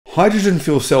Hydrogen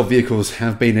fuel cell vehicles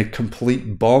have been a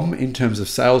complete bomb in terms of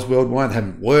sales worldwide. They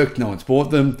haven't worked, no one's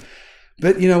bought them.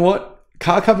 But you know what?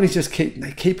 Car companies just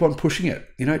keep on pushing it.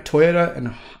 You know, Toyota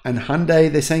and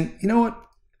Hyundai, they're saying, you know what?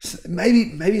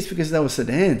 Maybe it's because they were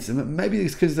sedans. Maybe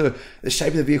it's because the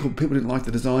shape of the vehicle, people didn't like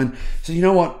the design. So you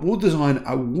know what? We'll design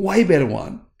a way better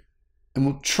one and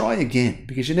we'll try again,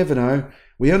 because you never know.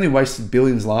 We only wasted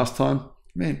billions last time.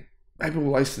 Man, maybe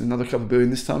we'll waste another couple of billion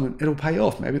this time and it'll pay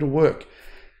off. Maybe it'll work.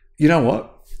 You know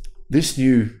what? This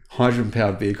new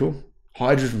hydrogen-powered vehicle,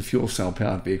 hydrogen fuel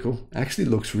cell-powered vehicle, actually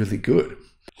looks really good.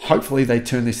 Hopefully they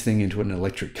turn this thing into an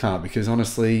electric car, because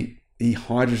honestly, the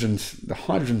hydrogen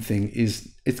thing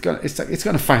is it's going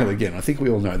to fail again. I think we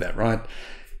all know that, right?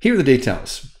 Here are the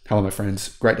details. Hello, my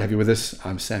friends. Great to have you with us.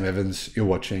 I'm Sam Evans. You're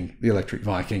watching the Electric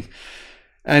Viking,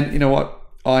 and you know what?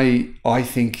 I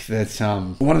think that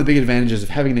one of the big advantages of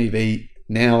having an EV.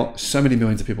 Now, so many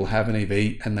millions of people have an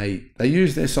EV and they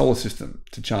use their solar system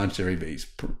to charge their EVs.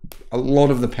 A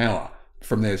lot of the power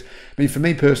from theirs. I mean, for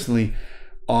me personally,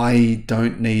 I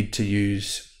don't need to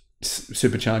use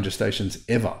supercharger stations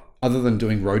ever, other than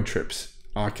doing road trips.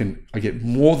 I get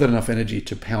more than enough energy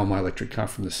to power my electric car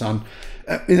from the sun.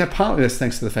 Partly that's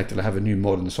thanks to the fact that I have a new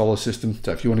modern solar system.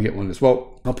 So if you want to get one as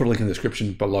well, I'll put a link in the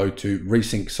description below to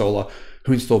Resync Solar,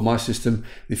 who installed my system.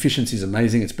 The efficiency is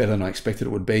amazing. It's better than I expected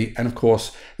it would be. And of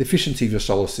course, the efficiency of your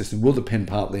solar system will depend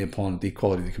partly upon the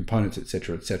quality of the components,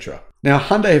 etc., etc. Now,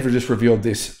 Hyundai have just revealed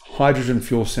this hydrogen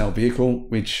fuel cell vehicle,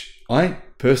 which I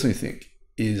personally think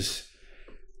is,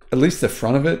 at least the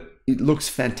front of it, it looks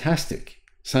fantastic.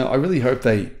 So I really hope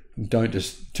they don't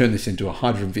just turn this into a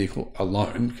hydrogen vehicle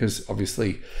alone, because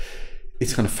obviously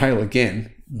it's going to fail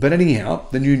again. But anyhow,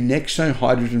 the new Nexo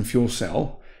hydrogen fuel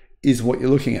cell is what you're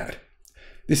looking at.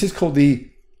 This is called the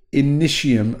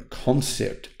Initium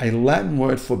concept, a Latin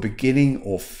word for beginning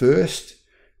or first.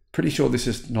 Pretty sure this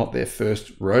is not their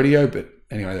first rodeo, but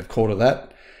anyway, they've called it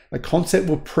that. The concept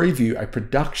will preview a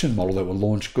production model that will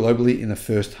launch globally in the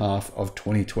first half of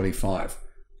 2025.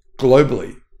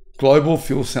 Globally. Global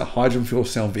fuel cell, hydrogen fuel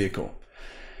cell vehicle.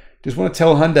 Just want to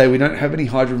tell Hyundai we don't have any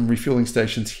hydrogen refueling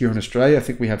stations here in Australia. I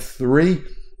think we have 3.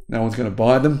 No one's going to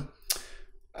buy them.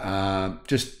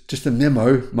 Just a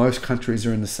memo, most countries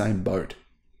are in the same boat.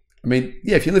 I mean,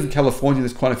 yeah, if you live in California,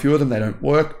 there's quite a few of them. They don't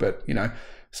work, but you know,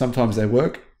 sometimes they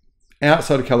work.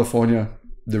 Outside of California,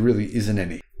 there really isn't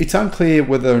any. It's unclear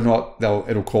whether or not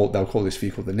they'll call this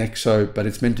vehicle the Nexo, but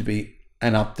it's meant to be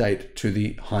an update to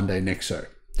the Hyundai Nexo.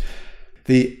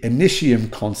 The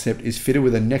Initium concept is fitted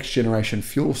with a next generation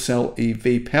fuel cell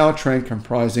EV powertrain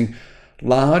comprising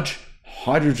large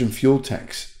hydrogen fuel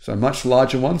tanks, so much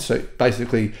larger ones. So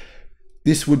basically,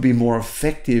 this would be more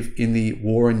effective in the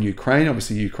war in Ukraine.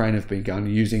 Obviously, Ukraine have been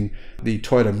using the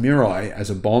Toyota Mirai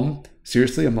as a bomb.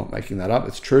 Seriously, I'm not making that up.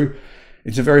 It's true.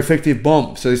 It's a very effective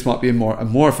bomb. So this might be a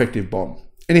more effective bomb.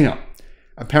 Anyhow,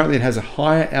 apparently it has a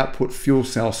higher output fuel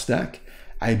cell stack,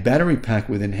 a battery pack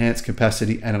with enhanced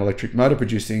capacity, and an electric motor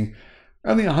producing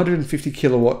only 150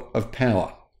 kilowatt of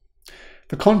power.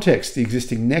 For context, the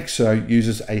existing Nexo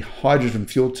uses a hydrogen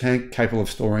fuel tank capable of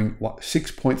storing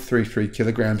 6.33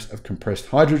 kilograms of compressed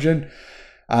hydrogen.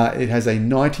 It has a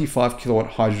 95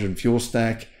 kilowatt hydrogen fuel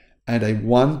stack and a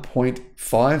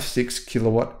 1.56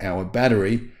 kilowatt hour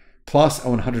battery, plus a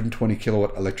 120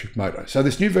 kilowatt electric motor. So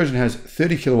this new version has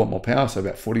 30 kilowatt more power, so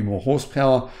about 40 more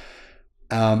horsepower.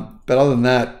 But other than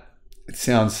that, it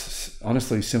sounds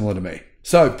honestly similar to me.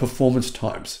 So performance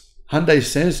times. Hyundai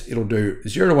says it'll do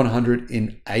 0 to 100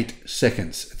 in 8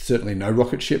 seconds. It's certainly no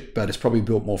rocket ship, but it's probably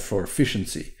built more for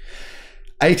efficiency.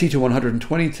 80 to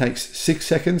 120 takes 6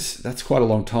 seconds. That's quite a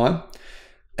long time.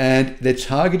 And they're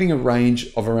targeting a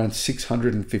range of around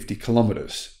 650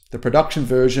 kilometers. The production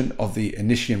version of the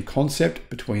Initium concept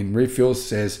between refuels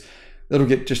says it'll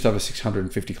get just over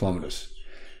 650 kilometers.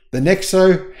 The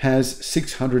Nexo has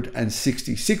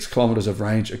 666 kilometers of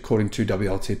range according to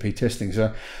WLTP testing.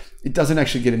 So it doesn't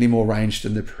actually get any more range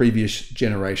than the previous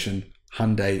generation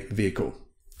Hyundai vehicle.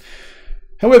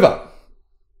 However,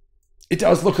 it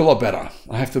does look a lot better.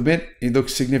 I have to admit, it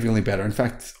looks significantly better. In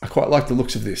fact, I quite like the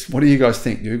looks of this. What do you guys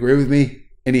think? Do you agree with me?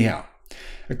 Anyhow,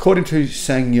 according to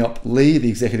Sang-Yup Lee, the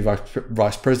Executive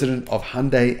Vice President of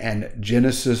Hyundai and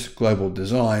Genesis Global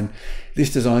Design,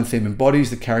 this design theme embodies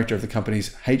the character of the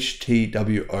company's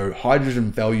HTWO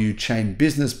Hydrogen Value Chain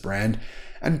business brand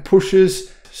and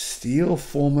pushes steel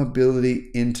formability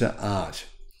into art.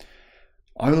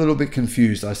 I'm a little bit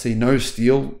confused. I see no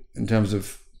steel in terms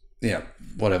of, yeah,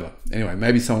 whatever. Anyway,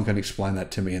 maybe someone can explain that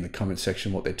to me in the comment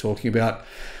section, what they're talking about.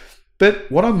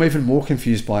 But what I'm even more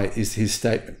confused by is his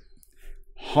statement.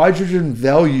 Hydrogen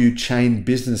value chain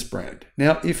business brand.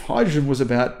 Now, if hydrogen was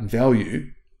about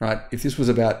value, right? If this was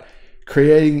about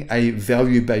creating a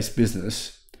value-based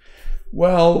business,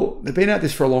 well, they've been at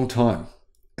this for a long time,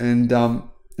 and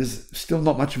there's still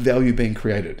not much value being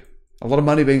created. A lot of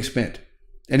money being spent.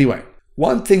 Anyway,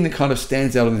 one thing that kind of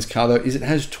stands out on this car, though, is it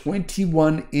has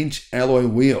 21-inch alloy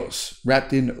wheels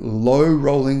wrapped in low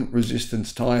rolling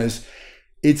resistance tires.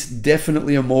 It's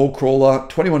definitely a mall crawler.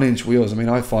 21-inch wheels, I mean,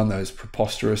 I find those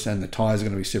preposterous, and the tires are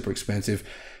going to be super expensive.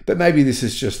 But maybe this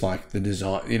is just like the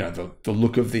design, you know, the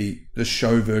look of the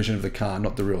show version of the car,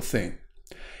 not the real thing.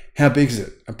 How big is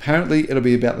it? Apparently, it'll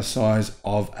be about the size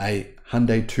of a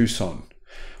Hyundai Tucson.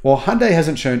 While Hyundai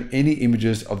hasn't shown any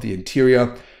images of the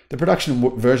interior, the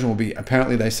production version will be,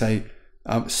 apparently they say,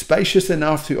 spacious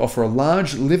enough to offer a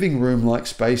large living room-like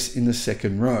space in the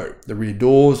second row. The rear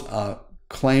doors are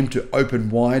claimed to open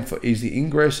wide for easy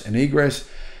ingress and egress,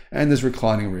 and there's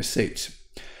reclining rear seats.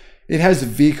 It has a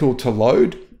vehicle to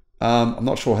load. I'm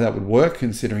not sure how that would work,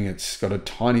 considering it's got a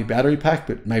tiny battery pack,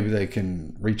 but maybe they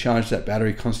can recharge that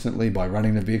battery constantly by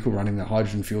running the vehicle, running the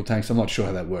hydrogen fuel tanks. I'm not sure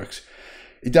how that works.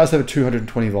 It does have a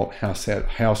 220 volt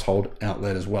household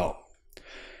outlet as well.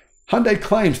 Hyundai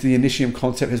claims the Initium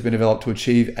concept has been developed to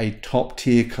achieve a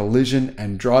top-tier collision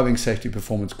and driving safety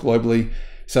performance globally.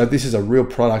 So this is a real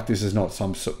product. This is not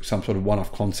some sort of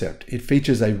one-off concept. It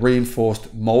features a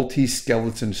reinforced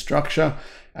multi-skeleton structure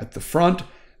at the front,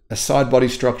 a side body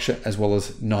structure, as well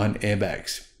as 9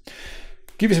 airbags.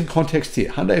 Give you some context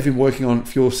here. Hyundai have been working on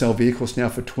fuel cell vehicles now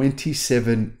for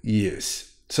 27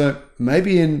 years. So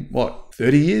maybe in,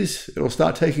 30 years, it'll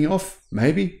start taking off?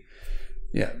 Maybe.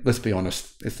 Yeah, let's be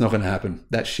honest, it's not going to happen.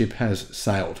 That ship has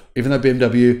sailed. Even though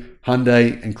BMW,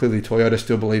 Hyundai, and clearly Toyota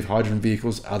still believe hydrogen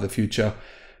vehicles are the future,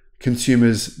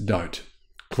 consumers don't,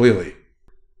 clearly.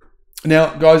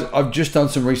 Now, guys, I've just done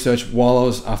some research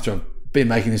after I've been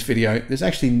making this video. There's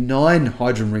actually 9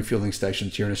 hydrogen refueling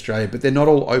stations here in Australia, but they're not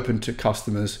all open to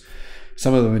customers.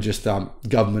 Some of them are just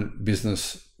government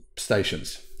business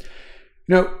stations.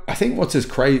 You know, I think what's as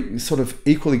sort of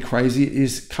equally crazy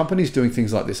is companies doing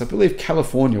things like this. I believe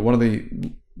California, one of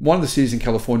the cities in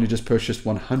California, just purchased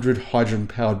 100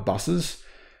 hydrogen-powered buses.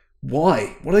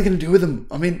 Why? What are they going to do with them?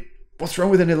 I mean, what's wrong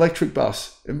with an electric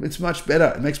bus? It's much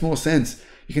better. It makes more sense.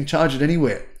 You can charge it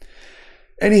anywhere.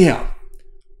 Anyhow,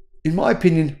 in my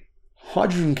opinion,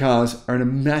 hydrogen cars are a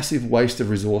massive waste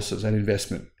of resources and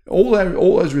investment. All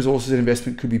those resources and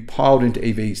investment could be piled into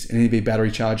EVs and EV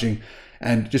battery charging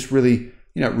and just really,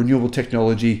 renewable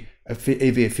technology,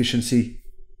 EV efficiency.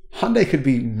 Hyundai could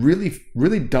be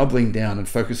really doubling down and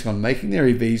focusing on making their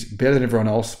EVs better than everyone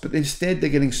else, but instead they're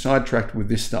getting sidetracked with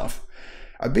this stuff.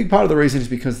 A big part of the reason is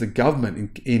because the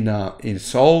government in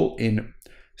Seoul, in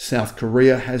South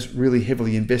Korea, has really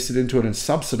heavily invested into it and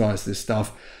subsidized this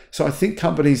stuff. So I think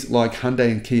companies like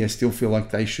Hyundai and Kia still feel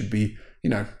like they should be,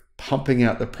 pumping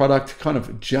out the product to kind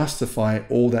of justify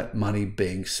all that money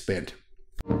being spent.